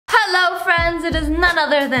Hello friends, it is none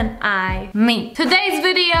other than me. Today's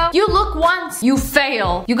video, you look once, you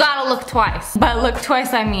fail. You gotta look twice. By look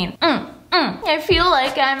twice, I mean, I feel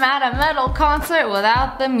like I'm at a metal concert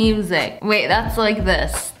without the music. Wait, that's like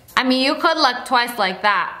this. I mean, you could look twice like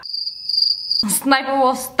that.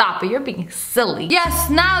 SSSniperWolf, stop it, you're being silly.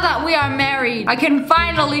 Yes, now that we are married, I can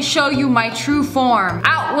finally show you my true form.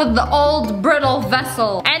 Out with the old brittle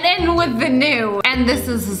vessel, and in with the new. And this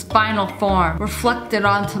is his final form, reflected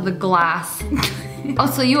onto the glass. Oh,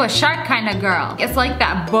 so you a shark kind of girl. It's like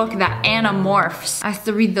that book, that Animorphs. I used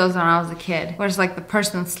to read those when I was a kid, where it's like the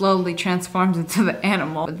person slowly transforms into the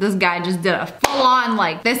animal. But this guy just did a full-on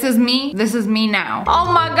like, this is me now.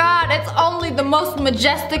 Oh my god, it's only the most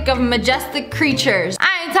majestic of majestic creatures.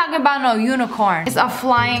 I ain't talking about no unicorn. It's a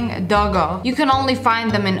flying doggo. You can only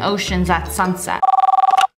find them in oceans at sunset.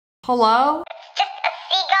 Hello?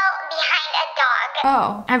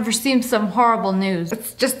 Oh, I've received some horrible news.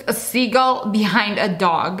 It's just a seagull behind a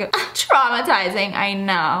dog. Traumatizing, I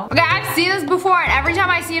know. Okay, I've seen this before and every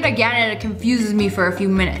time I see it again, it confuses me for a few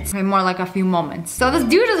minutes. Okay, more like a few moments. So this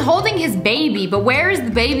dude is holding his baby, but where is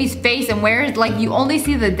the baby's face and where is, like, you only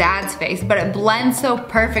see the dad's face, but it blends so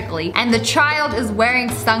perfectly. And the child is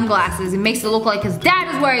wearing sunglasses. It makes it look like his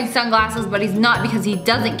dad is wearing sunglasses, but he's not because he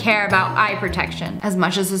doesn't care about eye protection as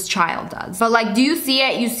much as his child does. But like, do you see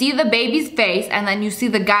it? You see the baby's face and then you see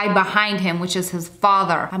the guy behind him, which is his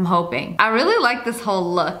father, I'm hoping. I really like this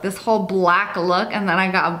whole look, this whole black look, and then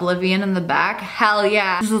I got Oblivion in the back. Hell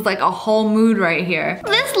yeah. This is like a whole mood right here.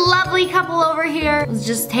 This lovely couple over here is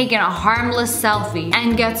just taking a harmless selfie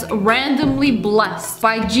and gets randomly blessed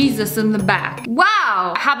by Jesus in the back.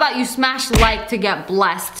 Wow. How about you smash like to get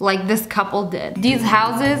blessed like this couple did? These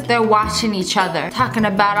houses, they're watching each other, talking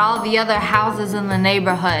about all the other houses in the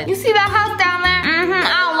neighborhood. You see that house down there?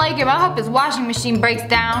 I don't like him. I hope his washing machine breaks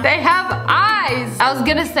down. They have eyes. I was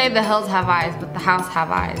gonna say the hills have eyes, but the house have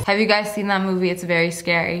eyes. Have you guys seen that movie? It's very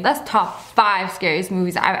scary. That's top 5 scariest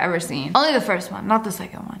movies I've ever seen. Only the first one, not the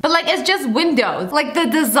second one. But like, it's just windows. Like the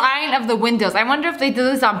design of the windows. I wonder if they did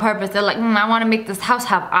this on purpose. They're like, I want to make this house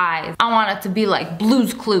have eyes. I want it to be like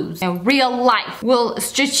Blue's Clues. In real life, we'll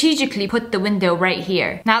strategically put the window right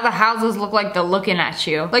here. Now the houses look like they're looking at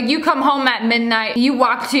you. Like you come home at midnight, you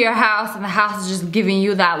walk to your house and the house is just giving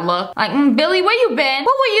you that look. Like, Billy, where you been?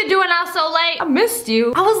 What were you doing out so late? I missed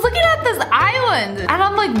you. I was looking at this island and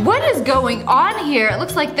I'm like, what is going on here? It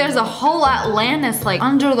looks like there's a whole Atlantis like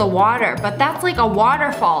under the water, but that's like a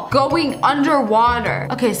waterfall going underwater.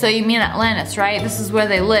 Okay, so you mean Atlantis, right? This is where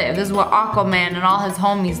they live. This is where Aquaman and all his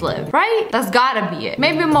homies live, right? That's gotta be it.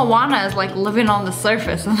 Maybe Moana is like living on the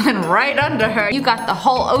surface and then right under her, you got the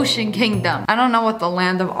whole ocean kingdom. I don't know what the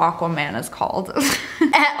land of Aquaman is called.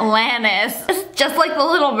 Atlantis. It's just like the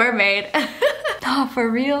Little Mermaid. Oh, for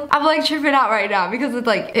real? I'm like tripping out right now because it's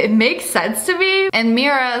like, it makes sense to me. And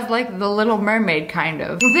Mira is like the Little Mermaid kind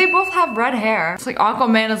of. They both have red hair. It's like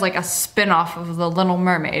Aquaman is like a spin-off of the Little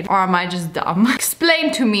Mermaid. Or am I just dumb?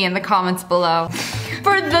 Explain to me in the comments below.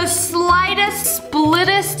 For the slightest,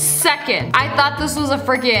 splittest second, I thought this was a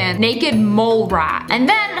freaking naked mole rat. And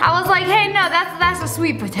then I was like, hey, no, that's a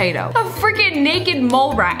sweet potato. A freaking naked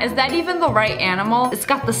mole rat. Is that even the right animal? It's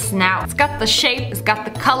got the snout. It's got the shape. It's got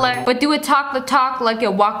the color. But do it talk the talk like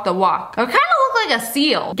it walk the walk? It kind of look like a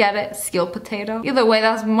seal. Get it? Seal potato? Either way,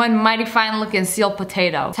 that's one mighty fine looking seal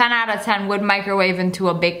potato. 10 out of 10 would microwave into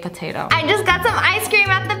a baked potato. I just got some ice cream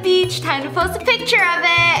at the beach. Time to post a picture of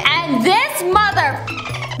it. And this mother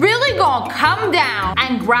really gonna come down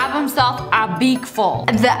and grab himself a beakful.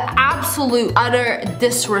 The absolute utter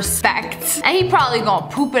disrespect. And he probably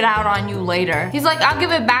gonna poop it out on you later. He's like, I'll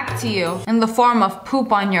give it back to you in the form of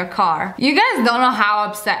poop on your car. You guys don't know how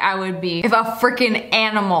upset I would be if a freaking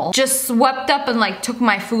animal just swept up and like took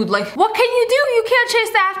my food. Like, what can you do? You can't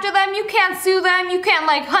chase after them. You can't sue them. You can't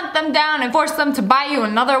like hunt them down and force them to buy you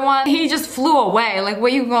another one. He just flew away. Like,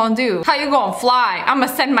 what you gonna do? How you gonna fly? I'm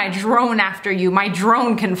gonna send my drone after you. My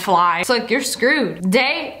drone can fly. It's like, you're screwed.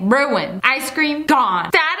 Day ruined. Ice cream gone.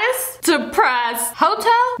 Status depressed.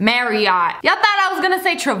 Hotel Marriott. Y'all thought I was gonna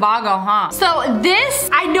say Trivago, huh? So this,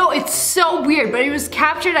 I know it's so weird, but it was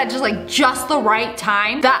captured at just the right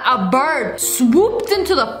time that a bird swooped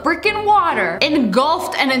into the freaking water,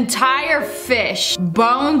 engulfed an entire fish,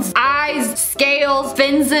 bones, eyes, scales,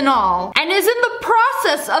 fins and all, and is in the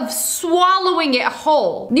process of swallowing it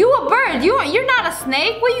whole. You a bird, you're not a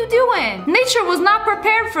snake. What are you doing? Nature was not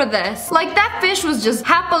prepared for this. Like, that fish was just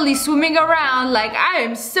happily swimming around like, I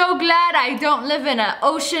am so glad I don't live in an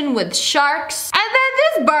ocean with sharks. And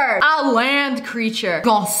then this bird, a land creature,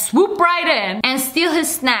 gonna swoop right in and steal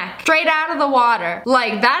his snack straight out of the water.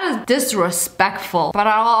 Like, that is disrespectful, but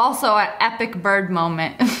also an epic bird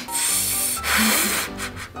moment.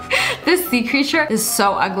 This sea creature is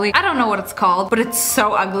so ugly. I don't know what it's called, but it's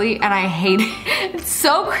so ugly and I hate it. It's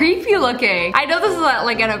so creepy looking. I know this is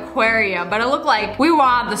like an aquarium, but it looked like we were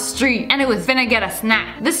on the street and it was finna get a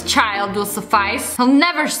snack. This child will suffice. He'll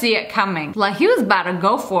never see it coming. Like he was about to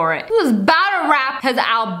go for it. He was about to wrap his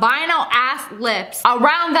albino ass lips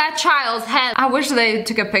around that child's head. I wish they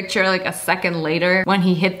took a picture like a second later when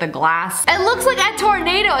he hit the glass. It looks like a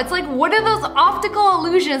tornado. It's like one of those optical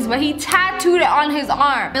illusions, but he tattooed it on his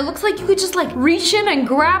arm. It looks like you could just like reach in and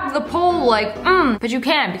grab the pole like, but you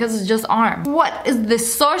can't because it's just arm. What is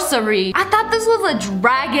this sorcery? I thought this was a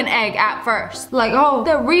dragon egg at first. Like, oh,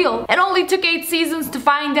 they're real. It only took 8 seasons to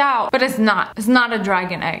find out. But it's not. It's not a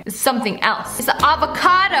dragon egg. It's something else. It's an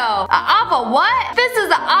avocado. What? This is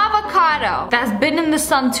an avocado that's been in the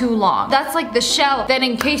sun too long. That's like the shell that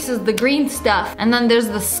encases the green stuff. And then there's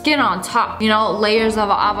the skin on top. You know, layers of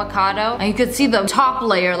an avocado. And you could see the top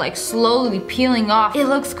layer like slowly peeling off. It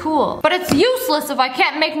looks cool. But it's useless if I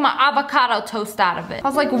can't make my avocado toast out of it. I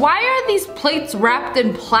was like, why are these plates wrapped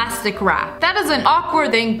in plastic wrap? That is an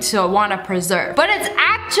awkward thing to want to preserve. But it's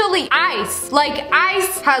actually ice. Like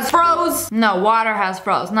ice has froze. No, water has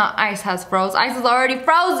froze. Not ice has froze. Ice is already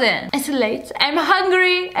frozen. It's late. I'm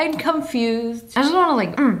hungry and confused. I just want to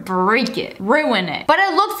like break it. Ruin it. But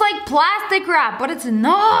it looks like plastic wrap, but it's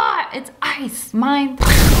not. It's ice. Mine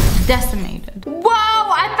decimated. Whoa,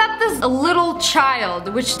 I thought this little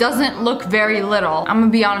child, which doesn't look very little. I'm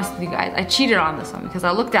gonna be honest with you guys. I cheated on this one because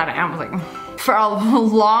I looked at it and I was like, for a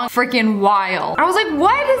long freaking while. I was like,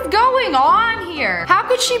 what is going on here? How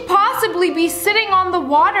could she possibly be sitting on the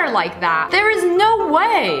water like that? There is no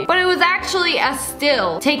way. But it was actually a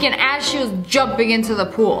still taken as she was jumping into the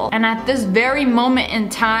pool. And at this very moment in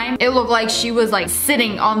time, it looked like she was like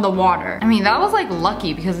sitting on the water. I mean, that was like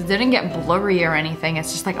lucky because it didn't get blurry or anything.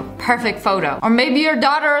 It's just like a perfect photo. Or maybe your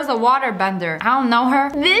daughter is a waterbender. I don't know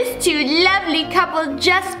her. This two lovely couple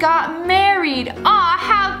just got married. Aw,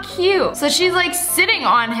 how cute. So she's like sitting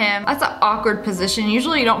on him. That's an awkward position.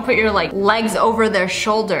 Usually you don't put your like legs over their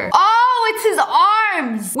shoulder. Oh, it's his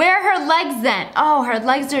arms. Where are her legs then? Oh, her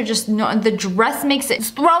legs are just, no, the dress makes it, it's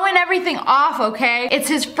throwing everything off, okay? It's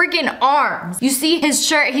his freaking arms. You see his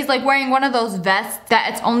shirt, he's like wearing one of those vests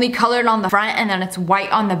that it's only colored on the front and then it's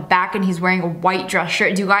white on the back and he's wearing a white dress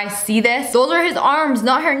shirt. Do you guys see this? Those are his arms,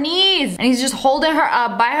 not her knees. And he's just holding her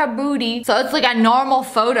up by her booty. So it's like a normal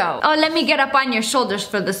photo. Oh, let me get up on your shoulders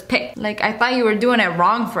for this pic. Like, I thought you were doing it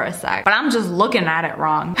wrong for a sec, but I'm just looking at it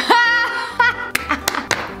wrong.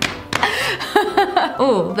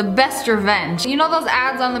 Ooh, the best revenge. You know those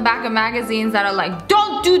ads on the back of magazines that are like,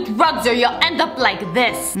 don't do drugs or you'll end up like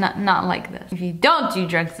this. Not like this. If you don't do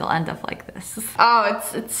drugs, you'll end up like this. Oh,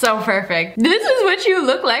 it's so perfect. This is what you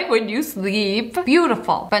look like when you sleep.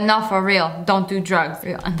 Beautiful. But no, for real, don't do drugs or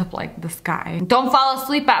you'll end up like this guy. Don't fall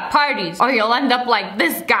asleep at parties or you'll end up like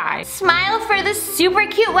this guy. Smile for this super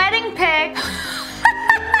cute wedding pic.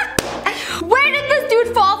 Where did this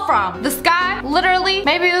dude fall from? The sky? Literally?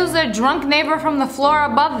 Maybe it was a drunk neighbor from the floor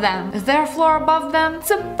above them. Is there a floor above them? It's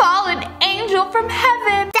a fallen angel from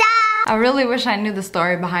heaven. I really wish I knew the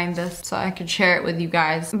story behind this so I could share it with you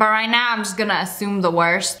guys. But right now I'm just gonna assume the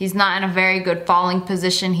worst. He's not in a very good falling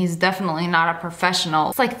position. He's definitely not a professional.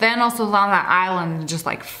 It's like Thanos was on that island and just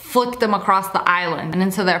like flicked them across the island and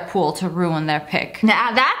into their pool to ruin their pick.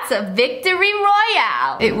 Now that's a victory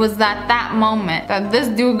royale. It was at that moment that this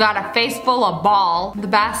dude got a face full of ball, the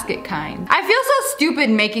basket kind. I feel so stupid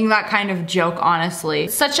making that kind of joke, honestly.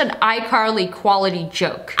 It's such an iCarly quality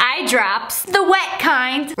joke. Eye drops, the wet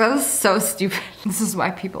kind. That was so stupid. This is why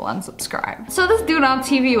people unsubscribe. So this dude on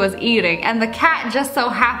TV was eating and the cat just so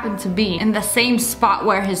happened to be in the same spot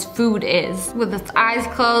where his food is with its eyes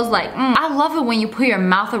closed like, I love it when you put your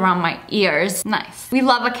mouth around my ears. Nice. We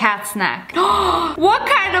love a cat snack. What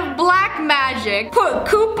kind of black magic put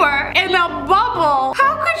Cooper in a bubble?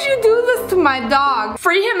 How could you do this to my dog?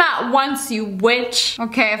 Free him at once, you witch.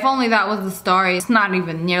 Okay, if only that was the story. It's not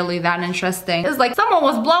even nearly that interesting. It's like someone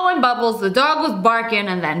was blowing bubbles, the dog was barking,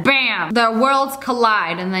 and then bam, their worlds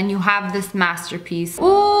collide, and then you have this masterpiece. Ooh,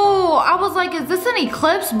 I was like, is this an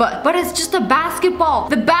eclipse? But it's just a basketball.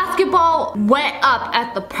 The basketball went up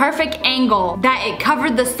at the perfect angle that it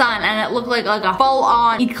covered the sun, and it looked like a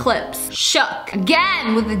full-on eclipse. Shook.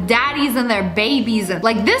 Again, with the daddies and their babies, and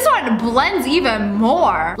like this one blends even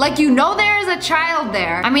more. Like, you know there is a child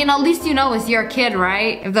there. I mean, at least you know it's your kid,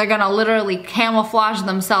 right? If they're gonna literally camouflage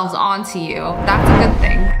themselves onto you, that's a good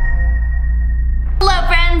thing. Hello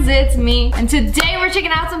friends, it's me, and today we're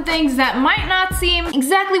checking out some things that might not seem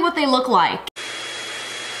exactly what they look like.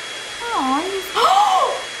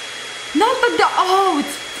 Oh, not the dog. Oh,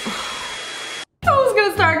 it's... I was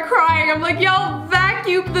gonna start crying. I'm like, yo,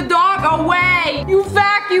 vacuum the dog away. You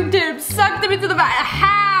vacuumed him, sucked him into the vacuum.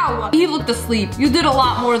 How? He looked asleep. You did a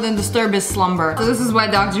lot more than disturb his slumber. So this is why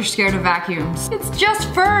dogs are scared of vacuums. It's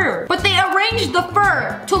just fur. But they arranged the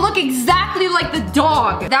fur to look exactly like the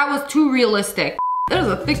dog. That was too realistic. There's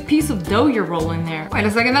a thick piece of dough you're rolling there. Wait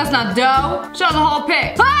a second, that's not dough. Show the whole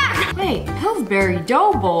pic. Ah! Wait, Pillsbury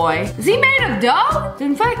Doughboy. Is he made of dough?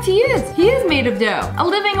 In fact, he is. He is made of dough. A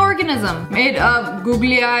living organism made of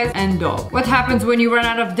googly eyes and dough. What happens when you run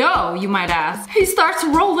out of dough, you might ask? He starts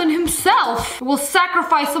rolling himself. We'll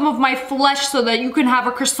sacrifice some of my flesh so that you can have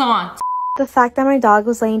a croissant. The fact that my dog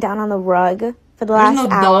was laying down on the rug for the last hour.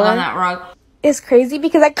 There's no dog on that rug. Is crazy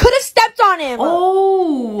because I could have stepped on him.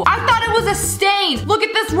 Oh, I thought it was a stain. Look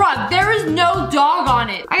at this rug. There is no dog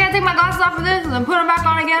on it. I gotta take my glasses off for this and then put them back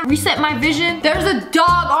on again. Reset my vision. There's a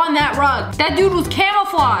dog on that rug. That dude was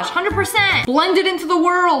camouflage, 100%. Blended into the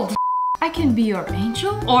world. I can be your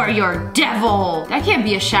angel or your devil. That can't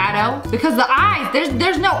be a shadow because the eyes,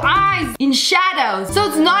 there's no eyes in shadows. So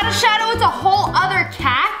it's not a shadow, it's a whole other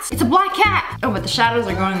cat. It's a black cat. Oh, but the shadows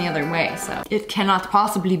are going the other way, so it cannot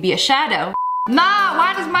possibly be a shadow. Nah,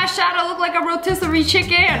 why does my shadow look like a rotisserie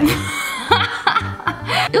chicken?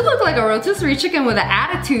 You look like a rotisserie chicken with an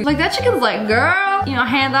attitude. Like that chicken's like, girl, you know,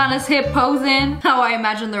 hand on his hip posing. How I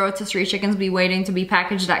imagine the rotisserie chickens be waiting to be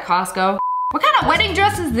packaged at Costco. What kind of wedding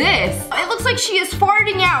dress is this? It looks like she is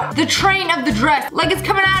farting out the train of the dress. Like it's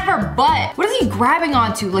coming out of her butt. What is he grabbing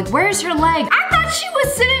onto? Like where's her leg? I thought she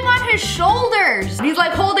was sitting on his shoulders. He's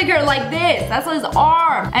like holding her like this. That's his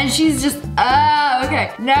arm. And she's just, oh,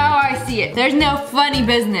 okay. Now I see it. There's no funny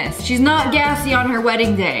business. She's not gassy on her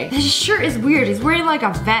wedding day. His shirt is weird. He's wearing like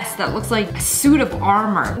a vest that looks like a suit of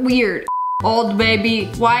armor. Weird. Old baby.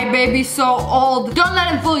 Why baby so old? Don't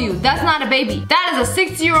let him fool you. That's not a baby. That is a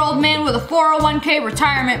 60-year-old man with a 401k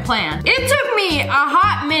retirement plan. It took me a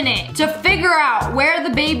hot minute to figure out where the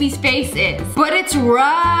baby's face is, but it's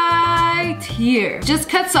right here. Just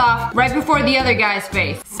cuts off right before the other guy's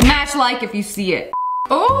face. Smash like if you see it.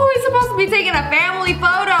 Oh, he's supposed to be taking a family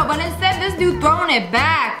photo, but instead this dude throwing it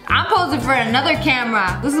back. I'm posing for another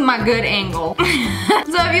camera. This is my good angle.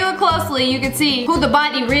 So if you look closely, you can see who the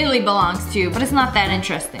body really belongs to, but it's not that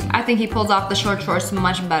interesting. I think he pulls off the short shorts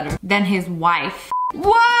much better than his wife.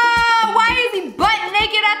 Whoa! Why is he butt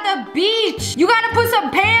naked at the beach? You gotta put some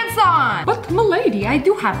pants on. But milady, I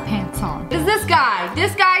do have pants on. Is this guy's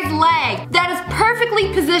leg that is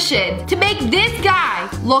perfectly positioned to make this guy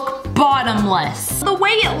look bottomless. The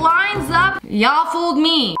way it lines up, y'all fooled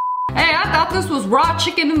me. Hey, I thought this was raw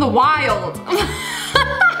chicken in the wild.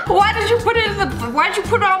 Why'd you put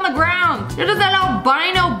it on the ground? It is an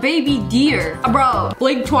albino baby deer. Bro,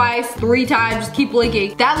 blink twice, 3 times, just keep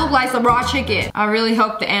blinking. That looked like some raw chicken. I really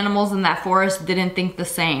hope the animals in that forest didn't think the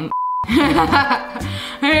same.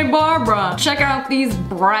 Hey Barbara, check out these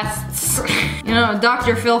breasts. You know,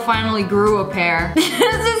 Dr. Phil finally grew a pair. This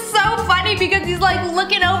is so funny because he's like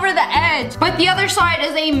looking over the edge, but the other side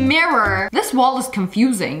is a mirror. This wall is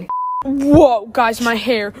confusing. Whoa, guys, my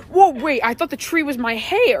hair. Whoa, wait, I thought the tree was my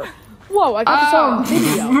hair. Whoa, I got this on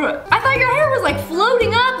video. I thought your hair was like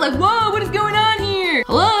floating up, like, whoa, what is going on here?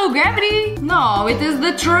 Hello, gravity? No, it is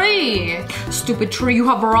the tree. Stupid tree, you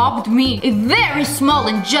have robbed me. A very small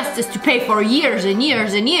injustice to pay for years and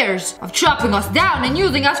years and years of chopping us down and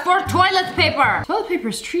using us for toilet paper. Toilet paper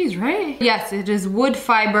is trees, right? Yes, it is wood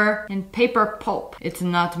fiber and paper pulp. It's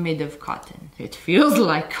not made of cotton. It feels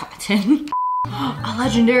like cotton. A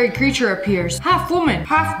legendary creature appears. Half woman,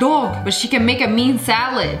 half dog, but she can make a mean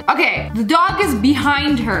salad. Okay, the dog is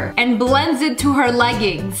behind her and blends into her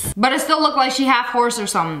leggings, but it still looks like she half horse or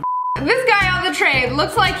something. This guy on the train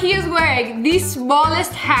looks like he is wearing the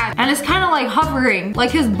smallest hat and is kind of like hovering,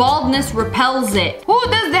 like his baldness repels it. Who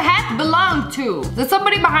does the hat belong to? Is it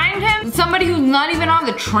somebody behind him? Is it somebody who's not even on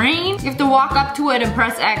the train? You have to walk up to it and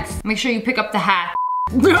press X. Make sure you pick up the hat.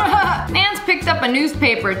 Nance picked up a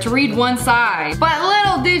newspaper to read one side, but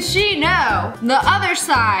little did she know the other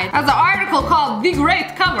side has an article called The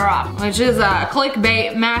Great Cover-Up, which is a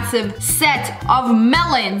clickbait massive set of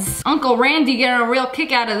melons. Uncle Randy getting a real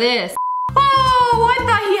kick out of this. Oh, I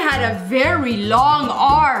thought he had a very long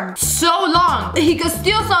arm. So long that he could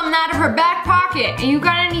steal something out of her back pocket. And you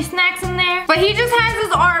got any snacks in there? But he just has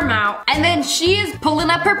his arm out. And then she is pulling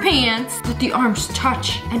up her pants. But the arms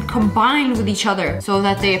touch and combine with each other so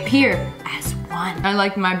that they appear as one. I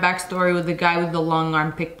like my backstory with the guy with the long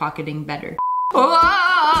arm pickpocketing better.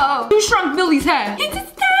 Whoa! Who shrunk Billy's head? It's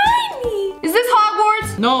tiny! Is this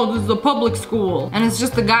Hogwarts? No, this is a public school. And it's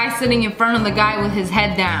just the guy sitting in front of the guy with his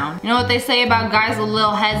head down. You know what they say about guys with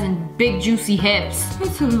little heads and big juicy hips?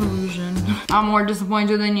 It's an illusion. I'm more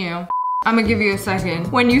disappointed than you. I'm gonna give you a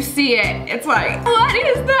second. When you see it, it's like, what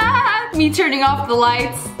is that? Me turning off the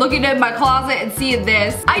lights, looking in my closet and seeing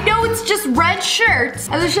this. I know it's just red shirts,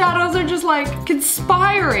 and the shadows are just like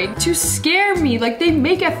conspiring to scare me. Like they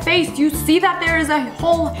make a face. You see that there is a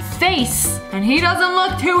whole face, and he doesn't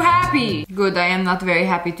look too happy. Good, I am not very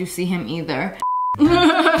happy to see him either. Who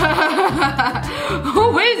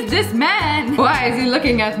is this man? Why is he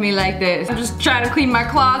looking at me like this? I'm just trying to clean my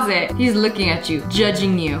closet. He's looking at you,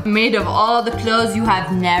 judging you. Made of all the clothes you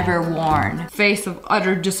have never worn. Face of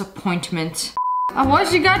utter disappointment. Oh, what?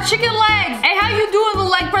 She got chicken legs. Hey, how you doing the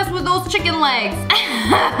leg press with those chicken legs?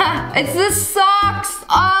 It's the socks.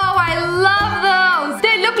 Oh, I love those.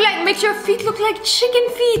 They look like, makes your feet look like chicken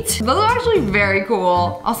feet. Those are actually very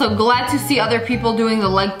cool. Also, glad to see other people doing the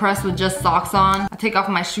leg press with just socks on. I'll take off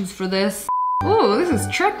my shoes for this. Ooh, this is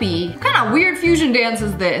trippy. What kind of weird fusion dance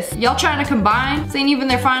is this? Y'all trying to combine? This ain't even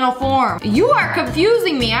their final form. You are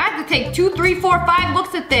confusing me. I had to take 2, 3, 4, 5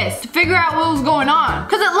 looks at this to figure out what was going on.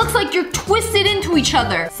 Cause it looks like you're twisted into each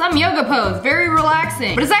other. Some yoga pose, very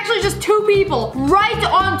relaxing. But it's actually just 2 people right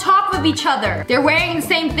on top of each other. They're wearing the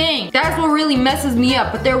same thing. That's what really messes me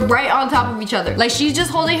up, but they're right on top of each other. Like she's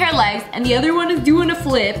just holding her legs and the other one is doing a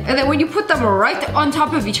flip. And then when you put them right on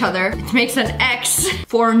top of each other, it makes an X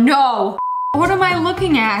for no. What am I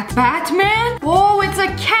looking at? Batman? Oh, it's a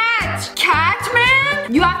cat!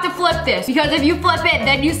 Catman? You have to flip this, because if you flip it,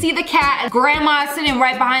 then you see the cat. Grandma is sitting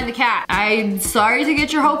right behind the cat. I'm sorry to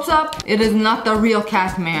get your hopes up. It is not the real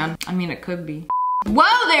Catman. I mean, it could be.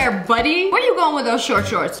 Whoa there, buddy. Where are you going with those short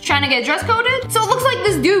shorts? Trying to get dress coded? So it looks like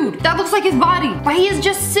this dude. That looks like his body. But he is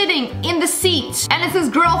just sitting in the seat. And it's his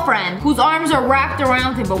girlfriend, whose arms are wrapped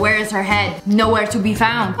around him. But where is her head? Nowhere to be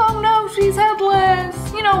found. Oh no, she's headless.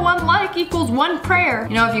 You know, 1 like equals 1 prayer.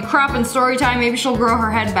 You know, if you crop in story time, maybe she'll grow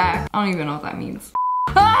her head back. I don't even know what that means.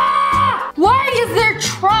 Ah! Why is there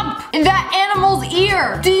Trump in that animal's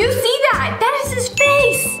ear? Do you see that? That is his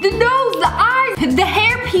face. The nose, the eyes, the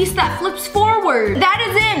hairpiece that flips forward. That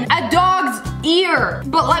is in a dog's ear.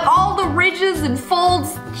 But like all the ridges and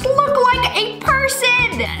folds look like a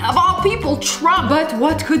person. Of all people, Trump. But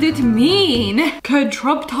what could it mean? Could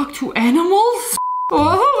Trump talk to animals?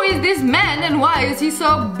 Oh, who is this man and why is he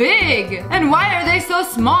so big? And why are they so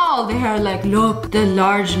small? They are like, look, the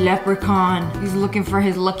large leprechaun. He's looking for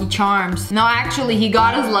his lucky charms. No, actually, he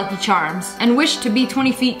got his lucky charms and wished to be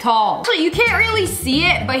 20 feet tall. So you can't really see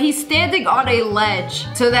it, but he's standing on a ledge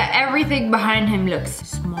so that everything behind him looks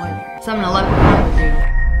smaller. Something a leprechaun would do.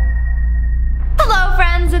 Hello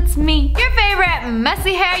friends, it's me, your favorite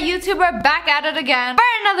messy hair YouTuber, back at it again for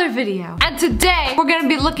another video. And today, we're gonna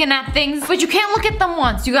be looking at things, but you can't look at them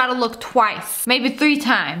once, you gotta look twice, maybe 3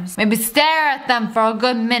 times. Maybe stare at them for a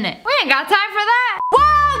good minute. We ain't got time for that.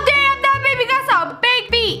 Whoa, damn, that baby got some big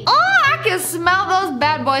feet. Oh, I can smell those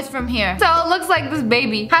bad boys from here. So it looks like this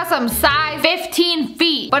baby has some size 15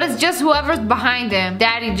 feet, but it's just whoever's behind him.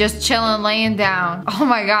 Daddy just chilling, laying down. Oh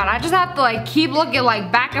my God, I just have to like keep looking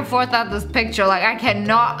like back and forth at this picture. Like I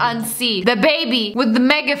cannot unsee the baby with the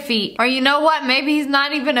mega feet. Or you know what? Maybe he's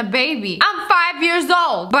not even a baby. I'm 5 years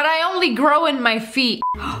old, but I only grow in my feet.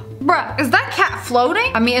 Bruh, is that cat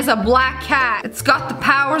floating? I mean, it's a black cat. It's got the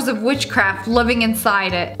powers of witchcraft living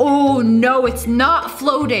inside it. Oh no, it's not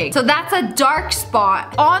floating. So that's a dark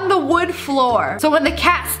spot on the wood floor. So when the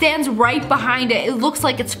cat stands right behind it, it looks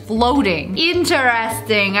like it's floating.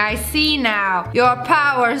 Interesting, I see now. Your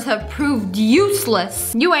powers have proved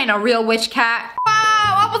useless. You ain't a real witch cat.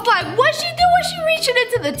 I was like, what's she doing? She reaching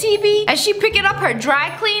into the TV? Is she picking up her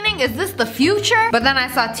dry cleaning? Is this the future? But then I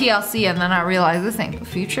saw TLC and then I realized this ain't the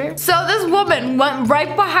future. So this woman went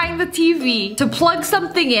right behind the TV to plug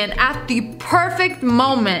something in at the perfect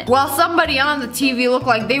moment. While somebody on the TV looked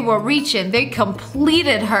like they were reaching, they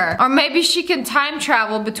completed her. Or maybe she can time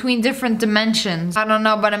travel between different dimensions. I don't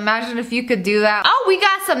know, but imagine if you could do that. Oh, we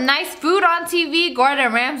got some nice food on TV.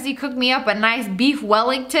 Gordon Ramsay cooked me up a nice beef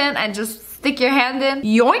Wellington and just stick your hand in.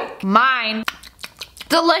 Yoink! Mine.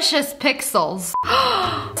 Delicious pixels.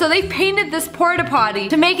 So they painted this porta potty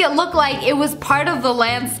to make it look like it was part of the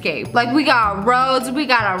landscape. Like we got roads, we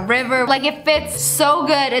got a river. Like it fits so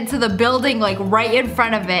good into the building, like right in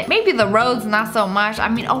front of it. Maybe the roads not so much. I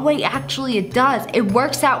mean, oh wait, actually it does. It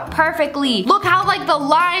works out perfectly. Look how like the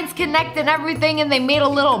lines connect and everything and they made a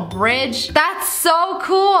little bridge. That's so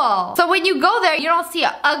cool. So when you go there, you don't see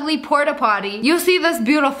an ugly porta potty. You see this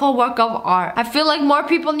beautiful work of art. I feel like more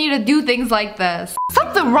people need to do things like this.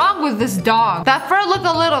 Something wrong with this dog. That fur look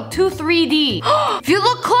a little too 3D. If you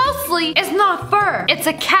look closely, it's not fur. It's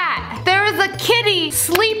a cat. There there is a kitty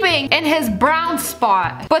sleeping in his brown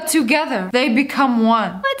spot. But together, they become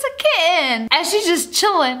one. It's a kitten. And she's just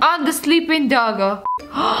chilling on the sleeping doggo.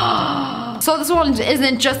 So this one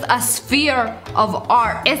isn't just a sphere of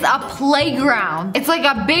art. It's a playground. It's like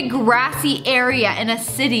a big grassy area in a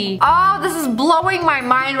city. Oh, this is blowing my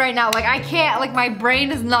mind right now. Like I can't, like my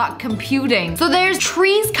brain is not computing. So there's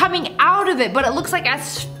trees coming out of it, but it looks like a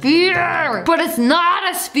sphere. But it's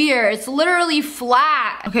not a sphere. It's literally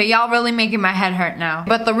flat. Okay, y'all really making my head hurt now.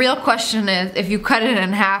 But the real question is, if you cut it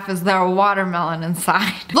in half, is there a watermelon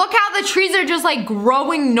inside? Look how the trees are just like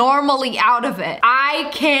growing normally out of it. I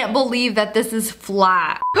can't believe that this is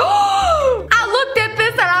flat. I looked at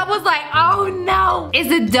this and I was like, oh no. Is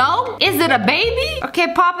it dough? Is it a baby?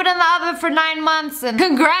 Okay, pop it in the oven for 9 months and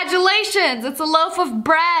congratulations, it's a loaf of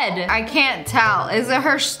bread. I can't tell. Is it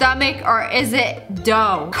her stomach or is it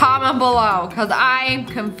dough? Comment below, because I am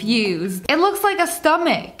confused. It looks like a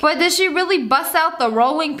stomach. But did she really bust out the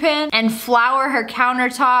rolling pin and flour her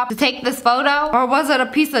countertop to take this photo? Or was it a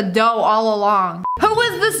piece of dough all along? Who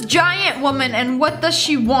is this giant woman and what does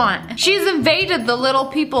she want? She's invaded the little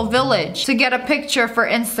people village to get a picture for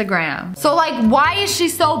Instagram. So like, why is she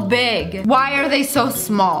so big? Why are they so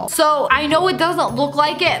small? So I know it doesn't look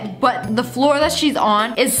like it, but the floor that she's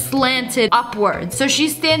on is slanted upwards. So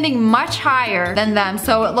she's standing much higher than them.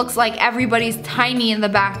 So it looks like everybody's tiny in the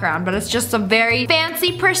background, but it's just a very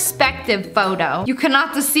fancy perspective photo. You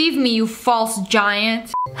cannot deceive me, you false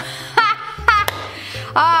giant.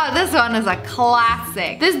 Oh, this one is a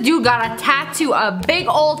classic. This dude got a tattoo, a big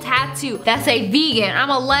old tattoo that say vegan.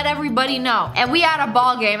 I'ma let everybody know. And we at a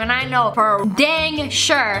ball game and I know for dang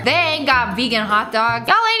sure they ain't got vegan hot dogs.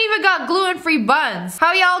 Y'all ain't even got gluten-free buns.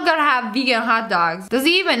 How y'all gonna have vegan hot dogs? Does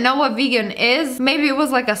he even know what vegan is? Maybe it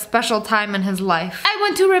was like a special time in his life. I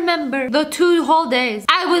want to remember the 2 whole days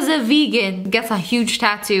I was a vegan. Gets a huge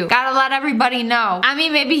tattoo. Gotta let everybody know. I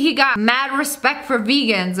mean, maybe he got mad respect for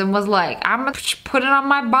vegans and was like, I'm gonna put it on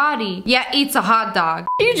my body. Yeah, eats a hot dog.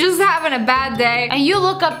 You just having a bad day and you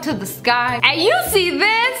look up to the sky and you see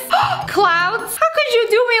this? Clouds? How could you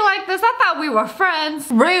do me like this? I thought we were friends.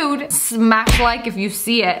 Rude. Smash like if you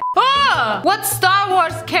see it. What Star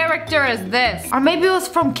Wars character is this? Or maybe it was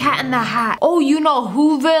from Cat in the Hat. Oh, you know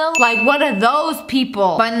Whoville? Like one of those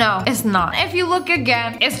people. But no, it's not. If you look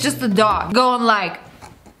again, it's just a dog going like,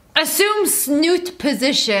 assume snoot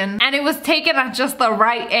position, and it was taken at just the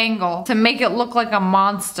right angle to make it look like a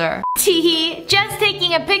monster. Teehee, just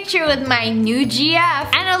taking a picture with my new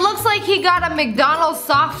GF. And it looks like he got a McDonald's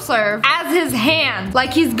soft serve as his hand.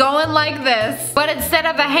 Like he's going like this, but instead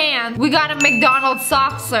of a hand, we got a McDonald's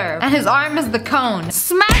soft serve. And his arm is the cone.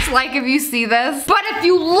 Smash like if you see this. But if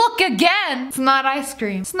you look again, it's not ice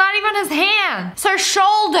cream. It's not even his hand. It's her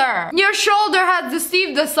shoulder. Your shoulder has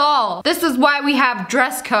deceived us all. This is why we have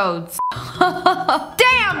dress codes.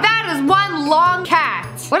 Damn, that is one long cat.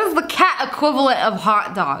 What is the cat equivalent of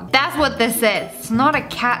hot dog? That's what this is. It's not a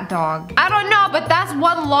cat dog. I don't know, but that's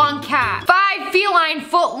one long cat. 5 feline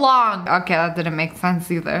foot long. Okay, that didn't make sense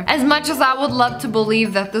either. As much as I would love to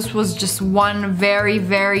believe that this was just one very,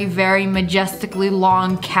 very, very majestically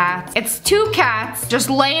long cat. It's 2 cats just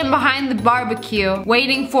laying behind the barbecue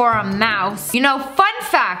waiting for a mouse. You know, fun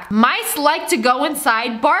fact, mice like to go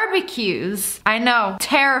inside barbecues. I know,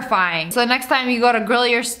 terrifying. So next time you go to grill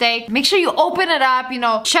your steak, make sure you open it up, you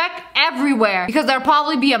know, check everywhere because there'll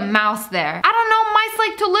probably be a mouse there. I don't know, mice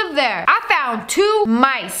like to live there. I found 2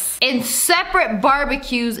 mice in separate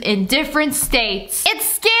barbecues in different states. It's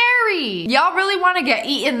scary. Y'all really want to get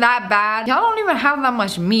eaten that bad? Y'all don't even have that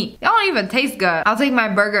much meat. Y'all don't even taste good. I'll take my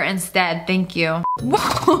burger instead, thank you.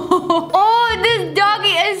 Oh, this doggy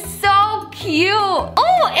is so cute.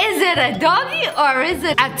 Oh, is it a doggy or is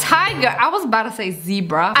it a tiger? I was about to say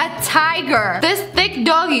zebra. A tiger. This thick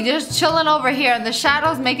doggy just chilling over here and the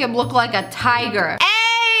shadows make him look like a tiger.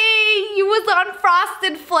 Hey, you was on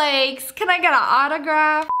Frosted Flakes. Can I get an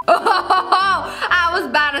autograph? Oh, I was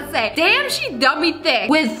about to say, damn, she dummy thick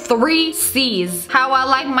with 3 C's. How I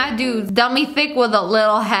like my dudes, dummy thick with a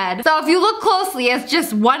little head. So if you look closely, it's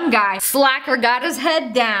just one guy. Slacker got his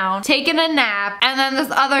head down, taking a nap, and then this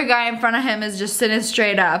other guy in front of him is just sitting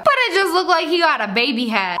straight up. But it just looked like he got a baby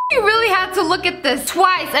head. You really had to look at this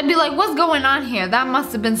twice and be like, what's going on here? That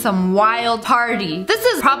must have been some wild party. This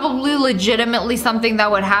is probably legitimately something that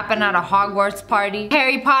would happen at a Hogwarts party.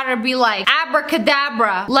 Harry Potter be like,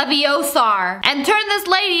 abracadabra, Leviosa, and turn this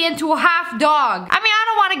lady into a half dog. I mean, I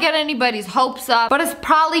don't want want to get anybody's hopes up, but it's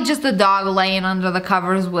probably just a dog laying under the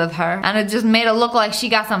covers with her. And it just made it look like she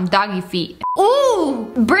got some doggy feet.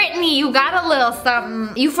 Ooh, Brittany, you got a little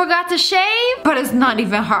something. You forgot to shave? But it's not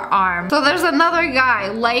even her arm. So there's another guy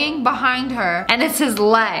laying behind her, and it's his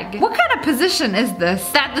leg. What kind of position is this?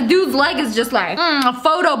 That the dude's leg is just like,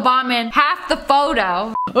 photo bombing half the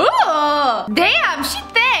photo. Ooh, damn, she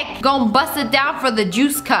thick. Gonna bust it down for the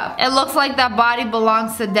juice cup. It looks like that body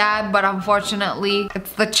belongs to dad, but unfortunately,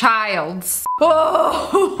 it's the child's.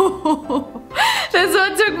 Oh, this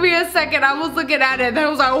one took me a second. I was looking at it and I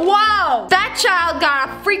was like, whoa, that child got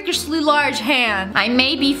a freakishly large hand. I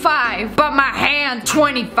may be 5, but my hand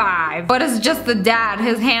 25. But it's just the dad.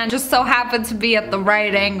 His hand just so happened to be at the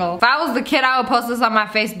right angle. If I was the kid, I would post this on my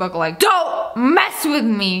Facebook like, don't mess with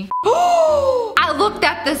me. I looked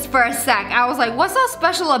at this for a sec. I was like, what's so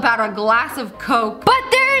special about a glass of Coke? But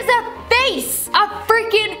there's a face, a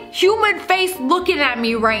freaking human face looking at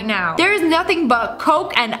me right now. There's nothing but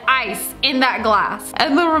Coke and ice in that glass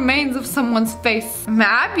and the remains of someone's face. Man,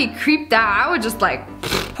 I'd be creeped out. I would just like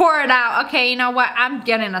pour it out. Okay, you know what? I'm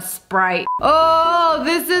getting a Sprite. Oh,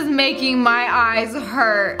 this is making my eyes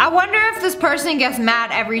hurt. I wonder if this person gets mad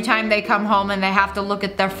every time they come home and they have to look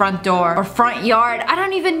at their front door or front yard. I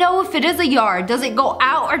don't even know if it is a yard. Does it go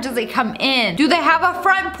out or does it come in? Do they have a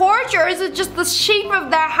front porch or is it just the shape of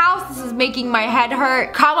their house? This is making my head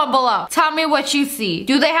hurt. Comment below. Tell me what you see.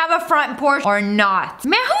 Do they have a front porch or not?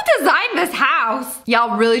 Man, who designed this house?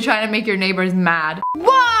 Y'all really trying to make your neighbors mad.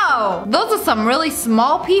 Whoa! Those are some really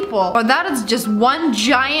small people. Or that is just one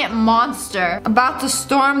giant monster about to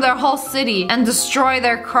storm their whole city and destroy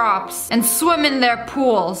their crops and swim in their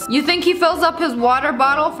pools. You think he fills up his water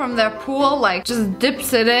bottle from their pool, like just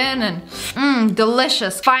dips it in and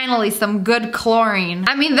delicious. Finally, some good chlorine.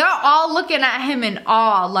 I mean, they're all looking at him in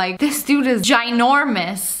awe, like this dude is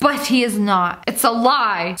ginormous, but he is not. It's a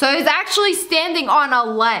lie. So he's actually standing on a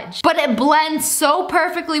ledge, but it blends so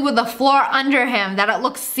perfectly with the floor under him that it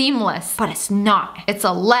looks seamless, but it's not. It's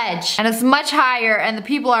a ledge and it's much higher and the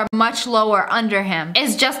people are much lower under him.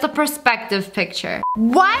 It's just a perspective picture.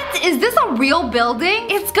 What? Is this a real building?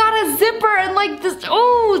 It's got a zipper and like this,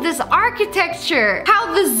 oh, this architecture.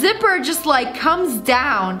 How the zipper just like comes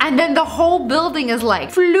down and then the whole building is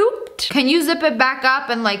like floop. Can you zip it back up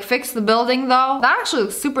and like fix the building though? That actually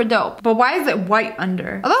looks super dope. But why is it white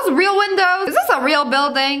under? Are those real windows? Is this a real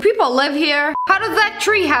building? People live here? How does that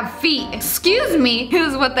tree have feet? Excuse me,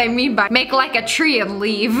 here's what they mean by make like a tree and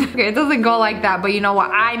leave. Okay, it doesn't go like that, but you know what?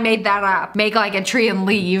 I made that up. Make like a tree and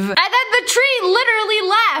leave. And then the tree literally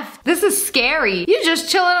left. This is scary. You just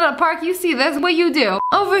chilling in a park, you see this, what you do?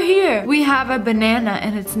 Over here, we have a banana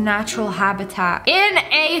in its natural habitat. In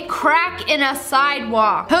a crack in a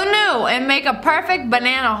sidewalk. Who knew? And make a perfect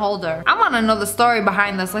banana holder. I want to know the story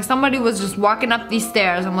behind this. Like somebody was just walking up these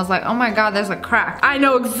stairs and was like, oh my god, there's a crack. I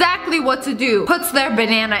know exactly what to do. Puts their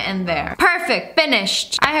banana in there. Perfect.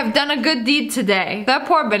 Finished. I have done a good deed today. That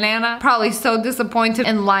poor banana, probably so disappointed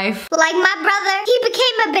in life. Like my brother, he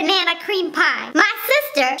became a banana cream pie. My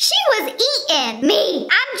sister, she was eating. Me,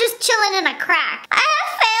 I'm just chilling in a crack. I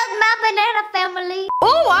have failed my banana family.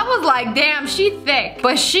 Oh, I was like, damn, she thick.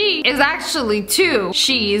 But she is actually 2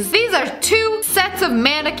 she's. These are 2 sets of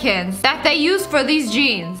mannequins that they use for these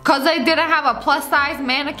jeans. Cause they didn't have a plus size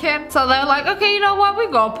mannequin. So they're like, okay, you know what? We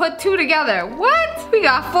gonna put 2 together. What? We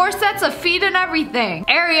got 4 sets of feet and everything.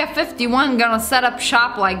 Area 51 gonna set up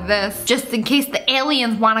shop like this. Just in case the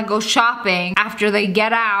aliens wanna go shopping after they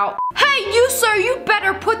get out. Hey, you sir, you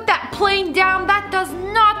better put that plane down. That does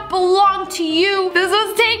not belong to you. This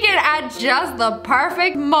was taken at just the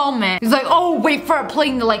perfect moment. He's like, oh, wait for a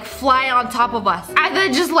plane to like fly on top of us. And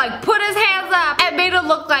then just like put his hands up and made it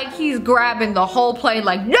look like he's grabbing the whole plane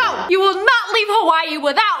like, no, you will not leave Hawaii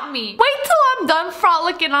without me. Wait till I'm done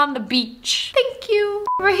frolicking on the beach. Thank you.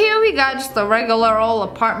 Over here we got just a regular old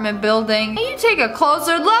apartment building. And you take a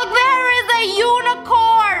closer look, there is a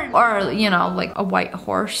unicorn. Or, you know, like a white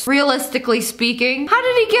horse. Realistically speaking, how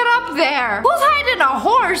did he get up there? Who's hiding a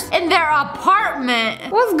horse in their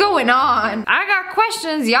apartment? What's going on? I got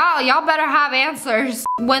questions, y'all. Y'all better have answers.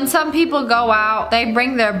 When some people go out, they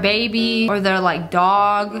bring their baby or their like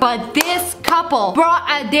dog. But this couple brought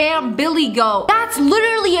a damn billy goat. That's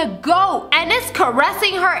literally a goat. And it's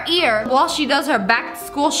caressing her ear while she does her back to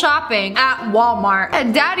school shopping at Walmart.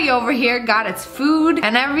 And daddy over here got its food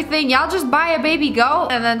and everything. Y'all just buy a baby goat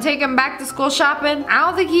and then take him back to school shopping. I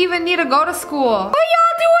don't think he even need to go to school. What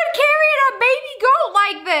y'all doing carrying a baby goat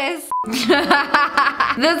like this.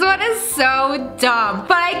 This one is so dumb.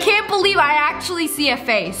 But I can't believe I actually see a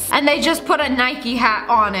face. And they just put a Nike hat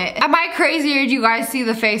on it. Am I crazy or do you guys see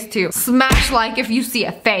the face too? Smash like if you see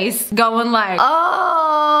a face going like,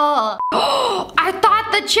 oh. I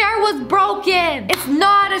thought the chair was broken. It's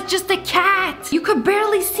not, it's just a cat. You could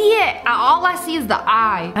barely see it. All I see is the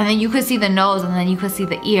eye. And then you could see the nose and then you could see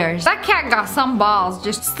the ears. That cat got some balls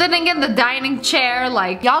just sitting in the dining chair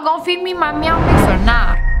like, y'all gonna feed me my meow mix or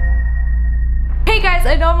not? Hey guys,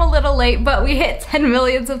 I know I'm a little late, but we hit 10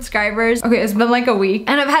 million subscribers. Okay, it's been like a week,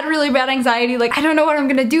 and I've had really bad anxiety. Like, I don't know what I'm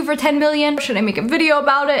gonna do for 10 million. Should I make a video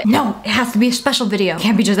about it? No, it has to be a special video.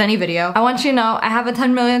 Can't be just any video. I want you to know I have a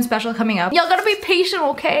 10 million special coming up. Y'all gotta be patient,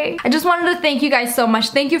 okay? I just wanted to thank you guys so much.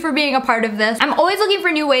 Thank you for being a part of this. I'm always looking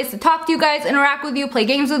for new ways to talk to you guys, interact with you, play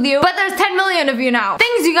games with you, but there's 10 million of you now.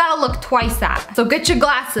 Things you gotta look twice at. So get your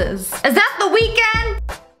glasses. Is that the weekend?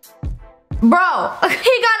 Bro,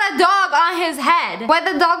 he got a dog on his head.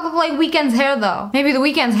 Why'd the dog look like Weeknd's hair though? Maybe the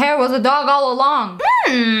Weeknd's hair was a dog all along.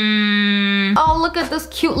 Oh, look at this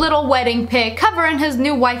cute little wedding pic covering his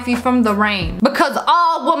new wifey from the rain. Because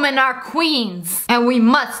all women are queens and we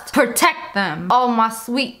must protect them. Oh, my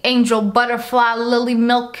sweet angel butterfly lily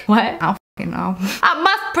milk. What? I don't fucking know. I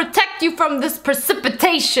must protect you from this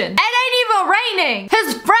precipitation. It ain't even raining.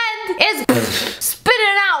 His friend is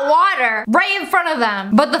spitting out water right in front of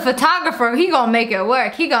them. But the photographer, he gonna make it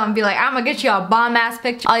work. He gonna be like, I'm gonna get you a bomb ass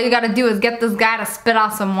picture. All you gotta do is get this guy to spit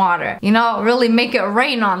out some water. You know, really make it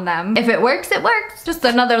rain on them. If it works, it works. Just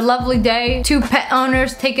another lovely day. 2 pet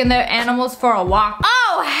owners taking their animals for a walk.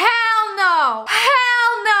 Oh, hell no.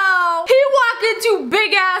 Hell no. He walked into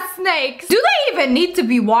big ass snakes. Do they even need to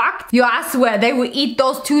be walked? Yo, I swear they would eat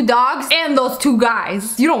those 2 dogs and those 2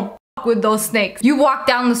 guys. You don't with those snakes. You walk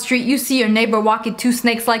down the street, you see your neighbor walking 2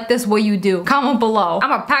 snakes like this, what you do? Comment below.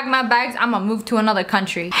 I'ma pack my bags, I'ma move to another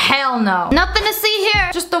country. Hell no. Nothing to see here,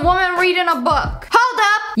 just a woman reading a book. Hold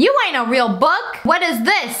up, you ain't a real book. What is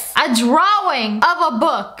this? A drawing of a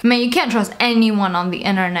book. Man, you can't trust anyone on the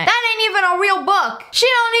internet. That ain't even a real book. She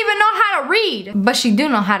don't even know how to read, but she do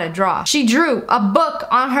know how to draw. She drew a book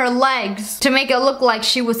on her legs to make it look like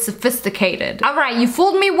she was sophisticated. All right, you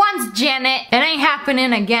fooled me once, Janet. It ain't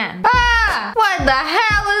happening again. Ah, what the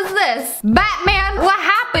hell is this? Batman, what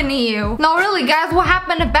happened to you? No, really, guys, what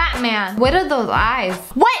happened to Batman? What are those eyes?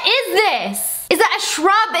 What is this? Is it a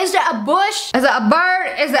shrub? Is it a bush? Is it a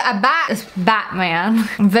bird? Is it a bat? It's Batman.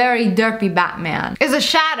 Very derpy Batman. It's a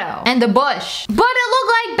shadow and a bush. But it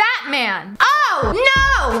looked like Batman. Oh,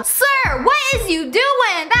 no! Sir, what is you doing?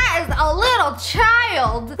 That is a little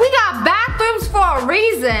child. We got bathrooms for a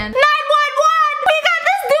reason. 911! We got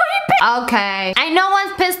this dude, he pissed. Okay. I know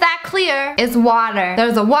one's pissed that clear. It's water.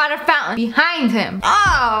 There's a water fountain behind him.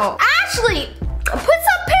 Oh, Ashley, put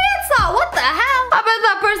some pants on. What the hell? I bet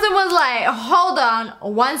that person was like, hold on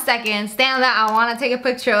 1 second. Stand there. I want to take a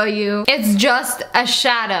picture of you. It's just a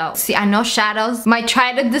shadow. See, I know shadows might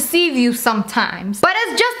try to deceive you sometimes, but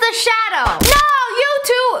it's just a shadow. No, you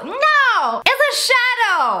two. No, it's a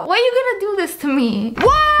shadow. Why are you gonna do this to me?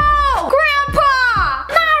 Whoa, Grandpa.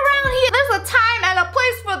 Not around here. There's a time and a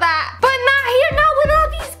place for that, but not here. Not with all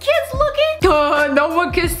these kids looking. No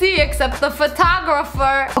one can see except the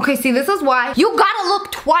photographer. Okay, see, this is why you gotta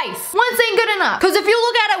look twice. Once ain't good enough, because if you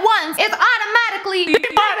look at it once, it's automatically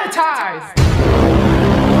demonetized.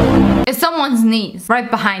 It's someone's knees right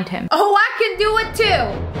behind him. Oh, I can do it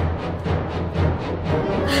too.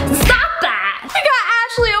 Stop that. We got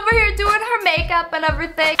Ashley over here doing her makeup and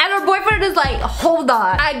everything, and her boyfriend is like, hold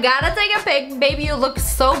on, I gotta take a pic. Baby, you look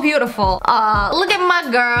so beautiful. Look at my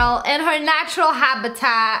girl in her natural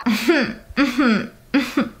habitat.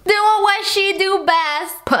 Doing what she do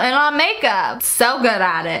best, putting on makeup. So good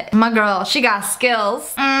at it. My girl, she got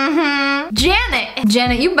skills.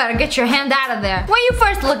 Janet, you better get your hand out of there. When you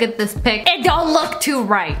first look at this pic, it don't look too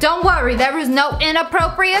right. Don't worry, there is no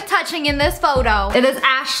inappropriate touching in this photo. It is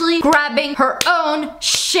Ashley grabbing her own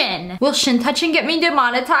shin. Will shin touching get me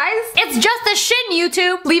demonetized? It's just a shin,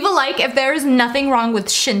 YouTube. Leave a like if there is nothing wrong with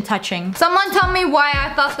shin touching. Someone tell me why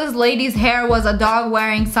I thought this lady's hair was a dog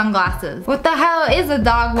wearing sunglasses. What the hell is a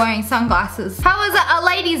dog wearing sunglasses? How is it a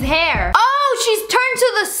lady's hair? Oh, she's turned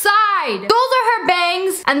to the side. Those are her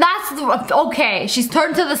bangs, and that's the, okay, she's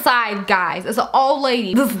turned to the side, guys. It's an old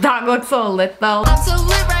lady. This dog looks so lit though. I'm so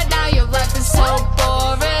lit right now, your life is so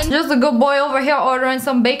boring. Just a good boy over here ordering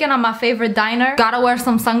some bacon on my favorite diner. Gotta wear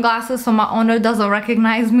some sunglasses so my owner doesn't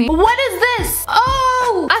recognize me. What is this?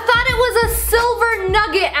 Oh, I thought it was a silver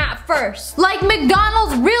nugget at first. Like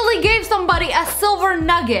McDonald's really gave somebody a silver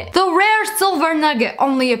nugget. The rare silver nugget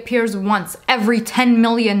only appears once every 10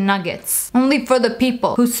 million nuggets. Only for the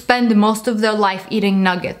people who spend most of their life eating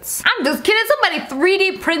nuggets. I'm just kidding. Somebody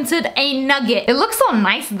 3D printed a nugget. It looks so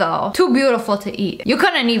nice though. Too beautiful to eat. You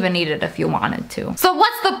couldn't even eat it if you wanted to. So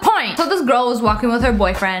what's the point? So this girl was walking with her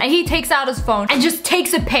boyfriend and he takes out his phone and just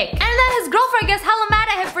takes a pic. And then his girlfriend gets hella mad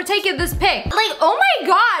at him for taking this pic. Like, oh my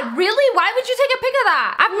god, really? Why would you take a pic of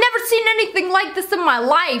that? I've never seen anything like this in my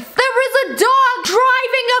life. There is a dog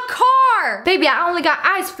driving a car. Baby, I only got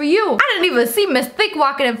eyes for you. I didn't even see Miss Thick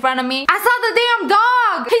walking in front of me. I saw the damn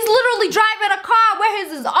dog. He's literally driving a car. Where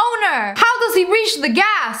is his owner? How does he reach the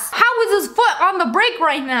gas? How is his foot on the brake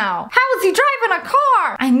right now? How is he driving a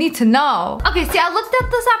car? I need to know. Okay, see, I looked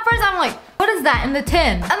at this at first. I'm like, what is that in the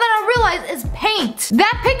tin? And then I realized it's paint.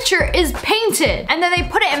 That picture is painted. And then they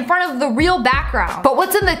put it in front of the real background. But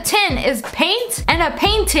what's in the tin is paint and a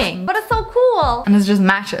painting. But it's so cool. And it just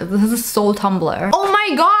matches. This is a soul tumbler. Oh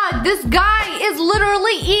my god, this guy is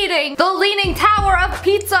literally eating the Leaning Tower of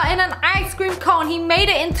pizza in an ice cream cone. He made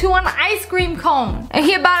it into an ice cream cone. And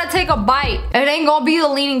he about to take a bite. It ain't gonna be the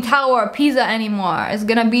Leaning Tower of Pisa anymore. It's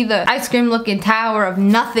gonna be the ice cream looking tower of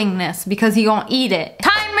nothingness because he gonna eat it.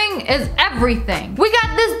 Timing is everything. We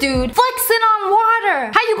got this dude flexing on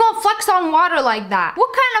water. How you gonna flex on water like that? What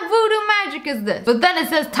kind of voodoo magic is this? But then it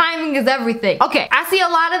says timing is everything. Okay, I see a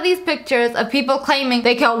lot of these pictures of people claiming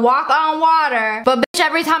they can walk on water, but bitch,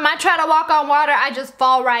 every time I try to walk on water, I just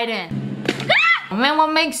fall right in. Man,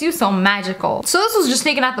 what makes you so magical? So this was just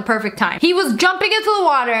taken at the perfect time. He was jumping into the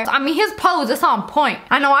water. I mean, his pose is on point.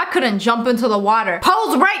 I know I couldn't jump into the water.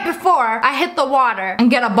 Pose right before I hit the water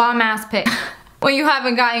and get a bomb ass pic. When you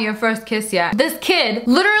haven't gotten your first kiss yet. This kid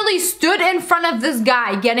literally stood in front of this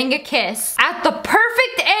guy getting a kiss at the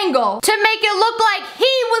perfect angle to make it look like he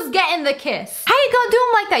was getting the kiss. How you gonna do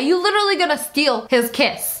him like that? You literally gonna steal his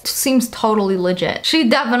kiss. Seems totally legit. She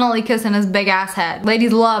definitely kissing his big ass head.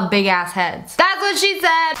 Ladies love big ass heads. That's what she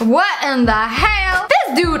said. What in the hell?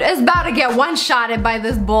 This dude is about to get one-shotted by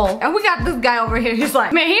this bull. And we got this guy over here. He's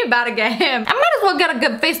like, man, he about to get him. I might as well get a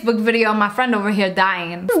good Facebook video of my friend over here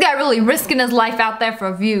dying. This guy really risking his life out there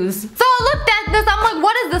for views. So I looked at this, I'm like,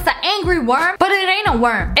 what is this, an angry worm? But it ain't a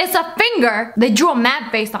worm. It's a finger. They drew a mad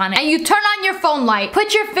face on it. And you turn on your phone light,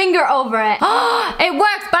 put your finger over it. It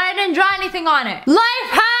works, but I didn't draw anything on it. Life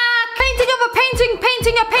hack! Painting of a painting,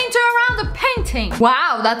 painting a painter around a painting.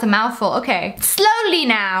 Wow, that's a mouthful. Okay. Slowly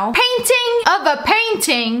now. Painting of a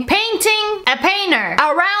painting, painting a painter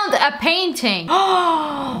around a painting.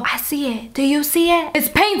 Oh, I see it. Do you see it? It's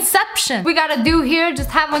paintception. We gotta do here, just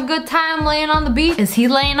have a good time laying on the beach. Is he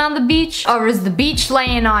laying on the beach? Or is the beach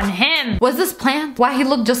laying on him? Was this planned? Why he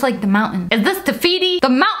look just like the mountain? Is this Tefiti, the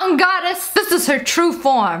mountain goddess? This is her true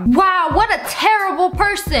form. Wow, what a terrible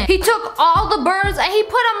person. He took all the birds and he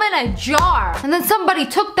put them in a jar. And then somebody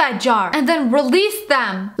took that jar and then released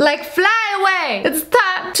them. Like, fly away. It's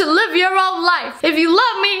time to live your own life. If you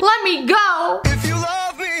love me, let me go. If you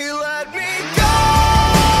love me, let me go.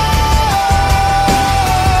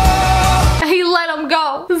 He let him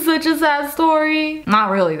go. Such a sad story.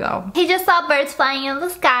 Not really though. He just saw birds flying in the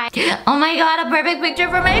sky. Oh my god, a perfect picture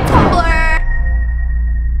for my Tumblr.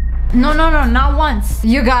 No, not once.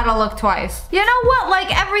 You gotta look twice. You know what? Like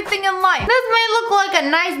everything in life, this may look like a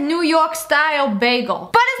nice New York style bagel,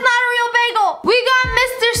 but it's not a real bagel. We got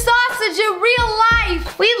Mr. Sausage in real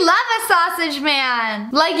life. We love a sausage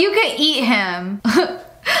man. Like you could eat him.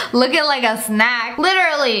 Looking like a snack.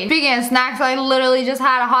 Literally. Speaking of snacks, I literally just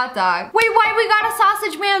had a hot dog. Wait, why we got a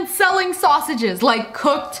sausage man selling sausages? Like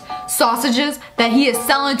cooked sausages that he is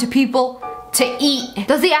selling to people to eat.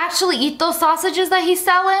 Does he actually eat those sausages that he's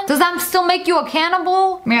selling? Does that still make you a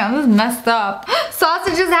cannibal? Man, this is messed up.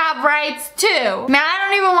 Sausages have rights too. Man, I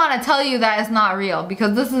don't even want to tell you that it's not real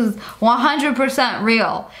because this is 100%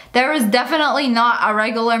 real. There is definitely not a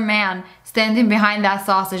regular man standing behind that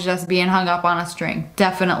sausage that's being hung up on a string.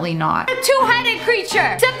 Definitely not. A two-headed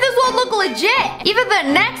creature. Except this will look legit. Even the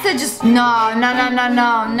necks are just, no.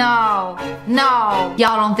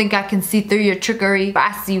 Y'all don't think I can see through your trickery?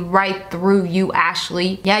 I see right through you,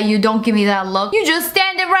 Ashley. Yeah, you don't give me that look. You just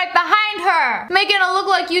standing right behind her. Making it look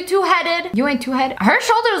like you two-headed. You ain't two-headed. Her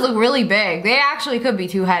shoulders look really big. They actually could be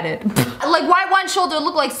two-headed. Like, why one shoulder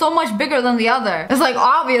look like so much bigger than the other? It's like,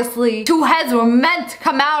 obviously, two heads were meant to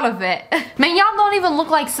come out of it. Man, y'all don't even look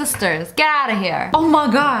like sisters. Get out of here. Oh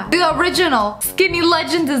my god. The original skinny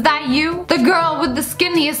legend, is that you? The girl with the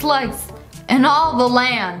skinniest legs in all the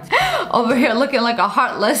land. Over here looking like a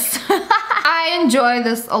heartless. I enjoy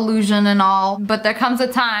this illusion and all, but there comes a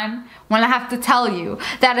time when I have to tell you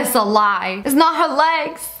that it's a lie. It's not her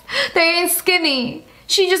legs. They ain't skinny.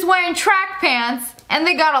 She just wearing track pants and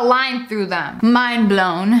they got a line through them. Mind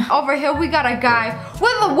blown. Over here we got a guy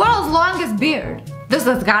with the world's longest beard. This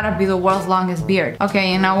has gotta be the world's longest beard.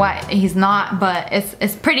 Okay, you know what? He's not, but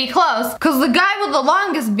it's pretty close. Cause the guy with the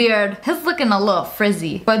longest beard, he's looking a little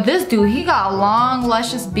frizzy. But this dude, he got a long,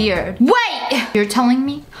 luscious beard. Wait! You're telling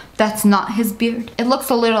me that's not his beard? It looks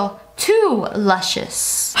a little too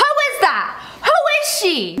luscious. Who is that? Who is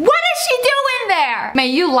she? What is she doing there? Man,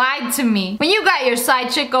 you lied to me. When you got your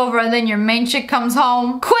side chick over and then your main chick comes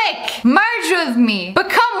home, quick, merge with me.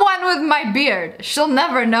 Become one with my beard. She'll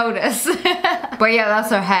never notice. But yeah, that's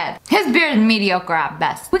her head. His beard is mediocre at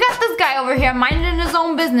best. We got this guy over here minding his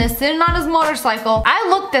own business, sitting on his motorcycle. I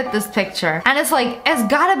looked at this picture and it's like, it's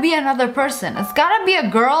gotta be another person. It's gotta be a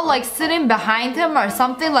girl like sitting behind him or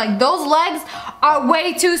something. Like those legs are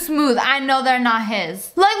way too smooth. I know they're not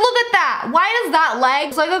his. Like, look at that. Why does that leg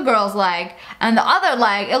look like a girl's leg and the other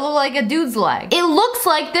leg, it looks like a dude's leg? It looks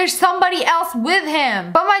like there's somebody else with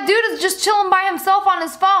him. But my dude is just chilling by himself on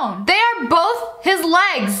his phone. They are both his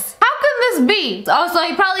legs. How could this be? Oh, so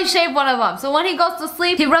he probably shaved one of them. So when he goes to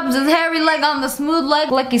sleep, he rubs his hairy leg on the smooth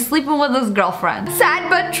leg like he's sleeping with his girlfriend. Sad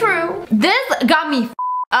but true. This got me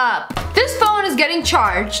up. This phone is getting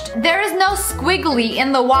charged. There is no squiggly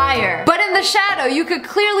in the wire, but in the shadow you could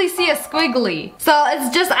clearly see a squiggly. So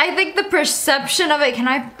it's just, I think the perception of it, can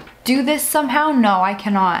I do this somehow? No, I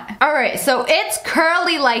cannot. Alright, so it's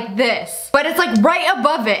curly like this, but it's like right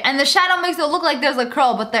above it, and the shadow makes it look like there's a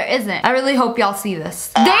curl, but there isn't. I really hope y'all see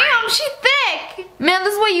this. Damn, she's thick! Man,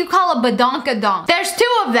 this is what you call a badonkadonk. There's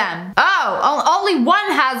two of them. Oh, only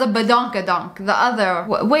one has a badonkadonk. The other,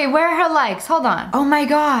 wait, where are her legs? Hold on. Oh my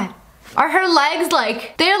god. Are her legs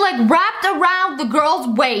like, they're like wrapped around the girl's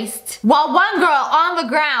waist while one girl on the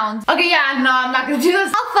ground. Okay, yeah, no, I'm not gonna do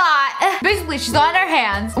this. I thought, basically she's on her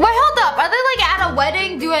hands. Wait, hold up, are they like at a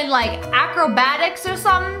wedding doing like acrobatics or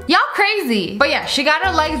something? Y'all crazy. But yeah, she got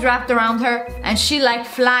her legs wrapped around her and she like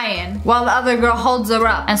flying while the other girl holds her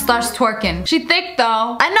up and starts twerking. She thick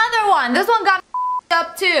though. Another one, this one got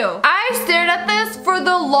up too. I stared at this for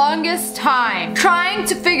the longest time, trying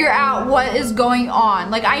to figure out what is going on.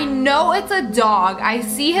 Like, I know it's a dog. I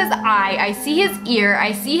see his eye, I see his ear,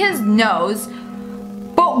 I see his nose.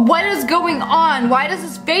 But what is going on? Why does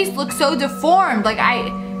his face look so deformed? Like,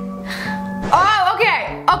 oh,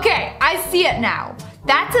 okay, I see it now.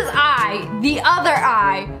 That's his eye, the other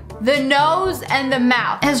eye, the nose, and the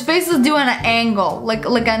mouth. His face is doing an angle, like a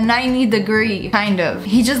 90-degree, kind of.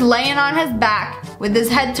 He's just laying on his back with his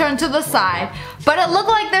head turned to the side. But it looked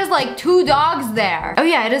like there's like two dogs there. Oh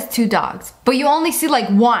yeah, it is two dogs. But you only see like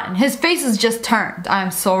one. His face is just turned. I'm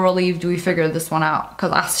so relieved we figured this one out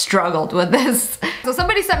because I struggled with this. So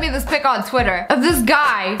somebody sent me this pic on Twitter of this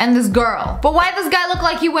guy and this girl. But why does this guy look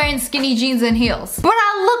like he wearing skinny jeans and heels? But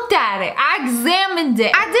I looked at it, I examined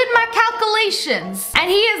it, I did my calculations, and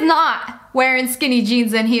he is not wearing skinny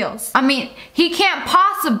jeans and heels. I mean, he can't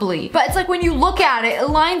possibly. But it's like when you look at it, it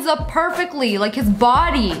lines up perfectly, like his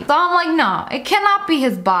body. So I'm like, no, it cannot be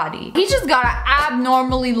his body. He just got an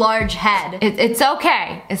abnormally large head. It's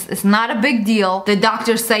okay. It's not a big deal. The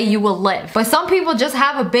doctors say you will live. But some people just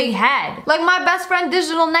have a big head. Like my best friend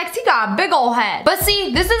Digital Next, he got a big old head. But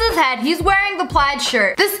see, this is his head. He's wearing the plaid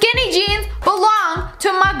shirt. The skinny jeans belong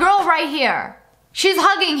to my girl right here. She's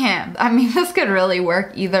hugging him. I mean, this could really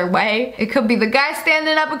work either way. It could be the guy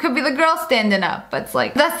standing up, it could be the girl standing up. But it's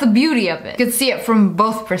like, that's the beauty of it. You can see it from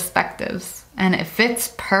both perspectives. And it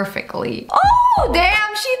fits perfectly. Oh,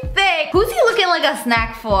 damn, she's thick. Who's he looking like a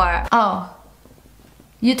snack for? Oh,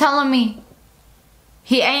 you telling me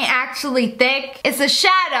he ain't actually thick? It's a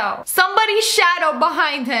shadow. Somebody's shadow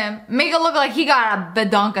behind him. Make it look like he got a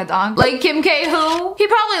badonkadonk. Like Kim K-Who. He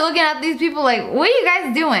probably looking at these people like, what are you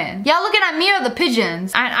guys doing? Y'all looking at me or the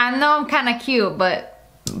pigeons? I know I'm kind of cute, but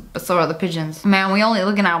so are the pigeons. Man, we only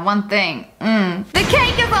looking at one thing. The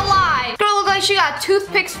cake is alive. Girl look like she got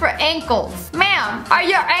toothpicks for ankles. Ma'am, are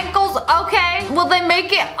your ankles okay? Will they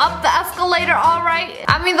make it up the escalator all right?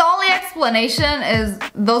 I mean, the only explanation is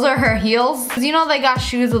those are her heels. Cause you know they got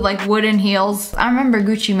shoes with like wooden heels. I remember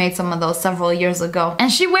Gucci made some of those several years ago.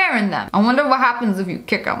 And she wearing them. I wonder what happens if you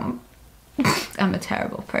kick them. I'm a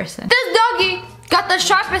terrible person. This doggy got the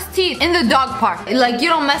sharpest teeth in the dog park. Like, you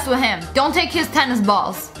don't mess with him. Don't take his tennis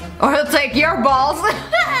balls. Or he'll take your balls.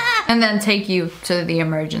 And then take you to the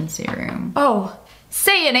emergency room. Oh,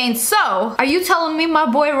 say it ain't so. Are you telling me my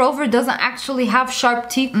boy Rover doesn't actually have sharp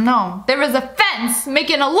teeth? No. There is a fence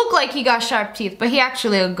making it look like he got sharp teeth, but he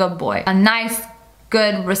actually a good boy. A nice,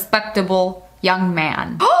 good, respectable young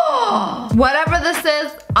man. Whatever this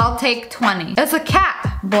is, I'll take 20. It's a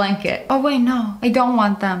cat. blanket. Oh wait, no, I don't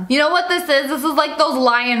want them. You know what this is? This is like those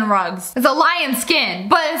lion rugs. It's a lion skin,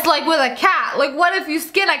 but it's like with a cat. Like what if you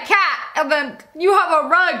skin a cat and then you have a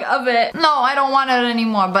rug of it? No, I don't want it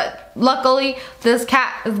anymore, but luckily this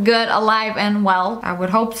cat is good, alive, and well. I would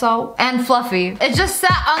hope so. And fluffy. It just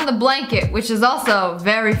sat on the blanket, which is also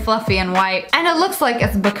very fluffy and white. And it looks like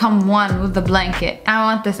it's become one with the blanket. I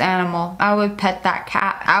want this animal. I would pet that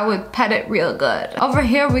cat. I would pet it real good. Over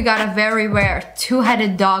here we got a very rare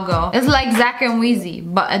two-headed doggo. It's like Zack and Wheezy,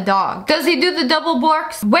 but a dog. Does he do the double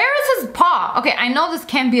barks? Where is his paw? Okay, I know this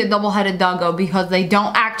can't be a double-headed doggo because they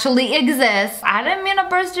don't actually exist. I didn't mean to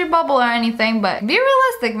burst your bubble or anything, but be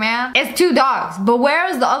realistic, man. It's two dogs, but where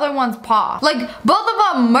is the other one's paw? Like, both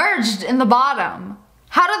of them merged in the bottom.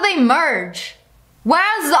 How did they merge?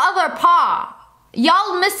 Where's the other paw?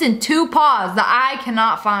 Y'all missing two paws that I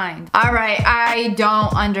cannot find. All right, I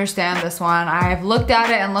don't understand this one. I've looked at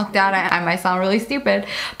it and looked at it. I might sound really stupid,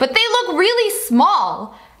 but they look really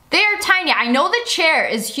small. They're tiny. I know the chair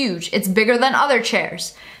is huge. It's bigger than other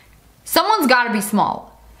chairs. Someone's gotta be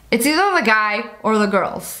small. It's either the guy or the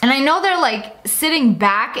girls. And I know they're like sitting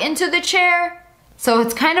back into the chair, so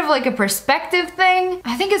it's kind of like a perspective thing.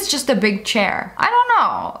 I think it's just a big chair. I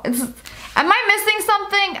don't know. Am I missing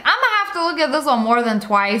something? I'm gonna have to look at this one more than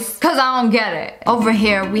twice because I don't get it. Over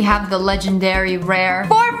here, we have the legendary rare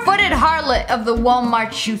four-footed harlot of the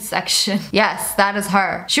Walmart shoe section. Yes, that is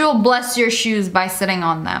her. She will bless your shoes by sitting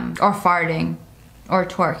on them or farting. Or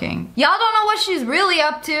twerking. Y'all don't know what she's really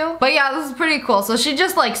up to. But yeah, this is pretty cool. So she's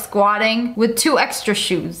just like squatting with 2 extra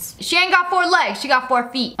shoes. She ain't got 4 legs, she got 4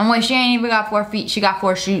 feet. And wait, she ain't even got 4 feet, she got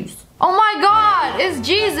 4 shoes. Oh my God, it's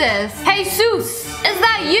Jesus. Hey, Seuss, is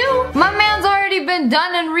that you? My man's already been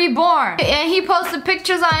done and reborn. And he posted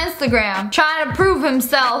pictures on Instagram trying to prove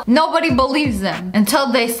himself. Nobody believes him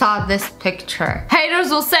until they saw this picture. Haters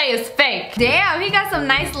will say it's fake. Damn, he got some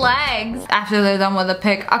nice legs. After they're done with the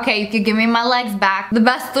pic, okay, you can give me my legs back. The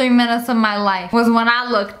best 3 minutes of my life was when I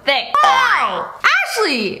looked thick. Oh!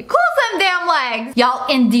 Ashley, close them damn legs. Y'all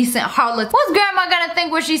indecent harlots. What's grandma gonna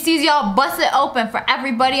think when she sees y'all bust it open for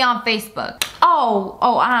everybody on Facebook? Oh,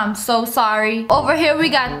 I'm so sorry. Over here we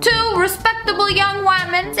got 2 respectable young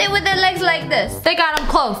women sitting with their legs like this. They got them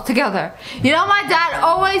close together. You know, my dad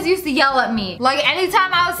always used to yell at me. Like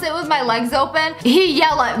anytime I would sit with my legs open, he'd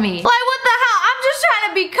yell at me. Like, what the hell? I'm just trying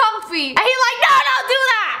to be comfy. And he's like, no, don't do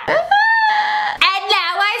that. And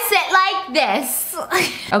now I sit like this.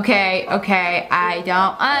 Okay, I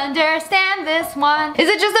don't understand this one. Is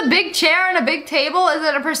it just a big chair and a big table? Is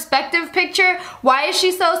it a perspective picture? Why is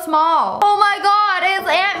she so small? Oh my God, it's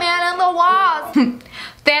Ant-Man and the Wasp.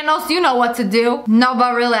 Thanos, you know what to do. No,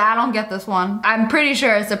 but really, I don't get this one. I'm pretty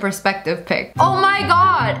sure it's a perspective pic. Oh my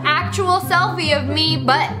God, actual selfie of me,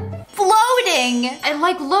 but floating. And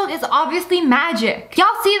like, look, it's obviously magic. Y'all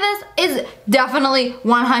see this? Is definitely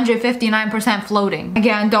 159% floating.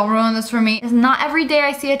 Again, don't ruin this for me. It's not every day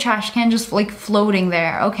I see a trash can just like floating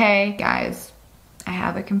there, okay? Guys, I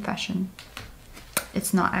have a confession.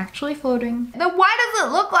 It's not actually floating. Then why does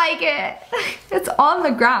it look like it? It's on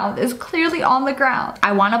the ground. It's clearly on the ground.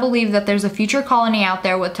 I want to believe that there's a future colony out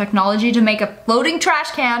there with technology to make a floating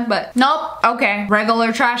trash can, but nope. Okay,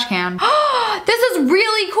 regular trash can. This is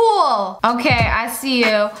really cool. Okay, I see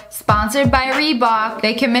you. Sponsored by Reebok.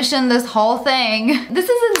 They commissioned this whole thing. This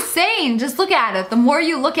is insane. Just look at it. The more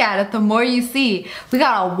you look at it, the more you see. We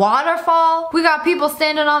got a waterfall. We got people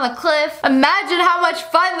standing on the cliff. Imagine how much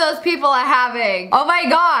fun those people are having. Oh my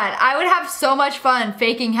God, I would have so much fun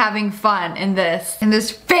faking having fun in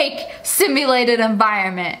this fake simulated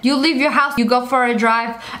environment. You leave your house, you go for a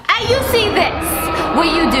drive, and you see this. What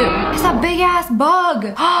you do? It's a big ass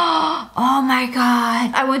bug. Oh my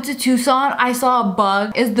God. I went to Tucson, I saw a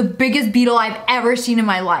bug. It's the biggest beetle I've ever seen in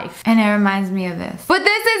my life. And it reminds me of this. But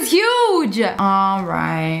this is huge. All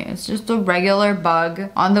right, it's just a regular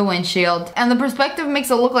bug on the windshield. And the perspective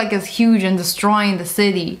makes it look like it's huge and destroying the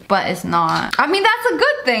city, but it's not. I mean, that's a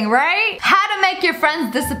good thing, right? How to make your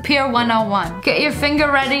friends disappear 101. Get your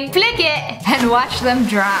finger ready, flick it, and watch them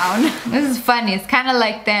drown. This is funny, it's kind of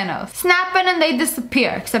like Thanos. Snapping and they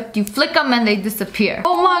disappear, except you flick them and they disappear.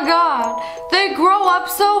 Oh my God, they grow up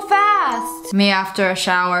so fast. Me after a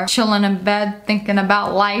shower, chilling in bed, thinking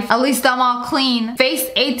about life. At least I'm all clean. Face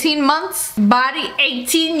 18 months, body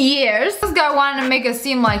 18 years. This guy wanted to make it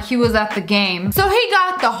seem like he was at the game. So he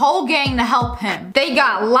got the whole gang to help him. They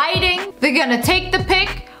got lighting, they're gonna take the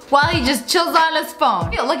pic while he just chills on his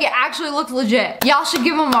phone. Yeah, look, it actually looks legit. Y'all should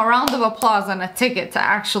give him a round of applause and a ticket to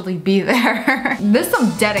actually be there. This is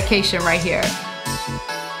some dedication right here.